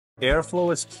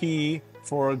Airflow is key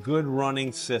for a good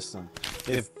running system.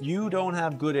 If you don't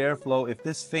have good airflow, if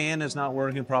this fan is not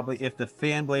working properly, if the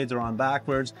fan blades are on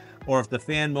backwards, or if the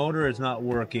fan motor is not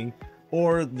working,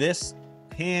 or this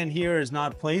pan here is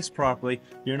not placed properly,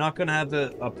 you're not going to have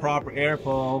a proper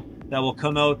airflow that will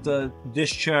come out the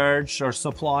discharge or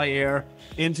supply air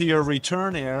into your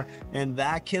return air, and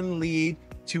that can lead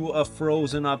to a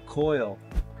frozen up coil.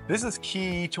 This is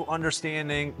key to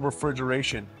understanding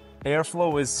refrigeration.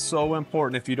 Airflow is so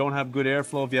important. If you don't have good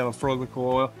airflow, if you have a frozen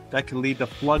coil, that can lead to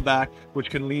flood back,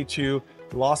 which can lead to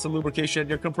loss of lubrication at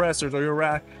your compressors or your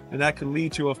rack, and that can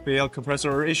lead to a failed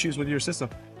compressor or issues with your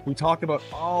system. We talk about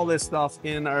all this stuff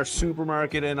in our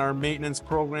supermarket and our maintenance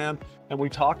program, and we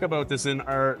talk about this in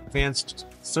our advanced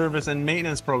service and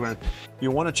maintenance program. If you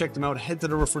want to check them out, head to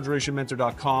the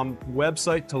refrigerationmentor.com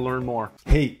website to learn more.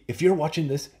 Hey, if you're watching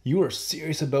this, you are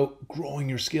serious about growing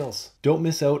your skills. Don't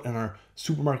miss out on our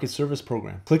supermarket service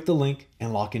program. Click the link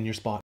and lock in your spot.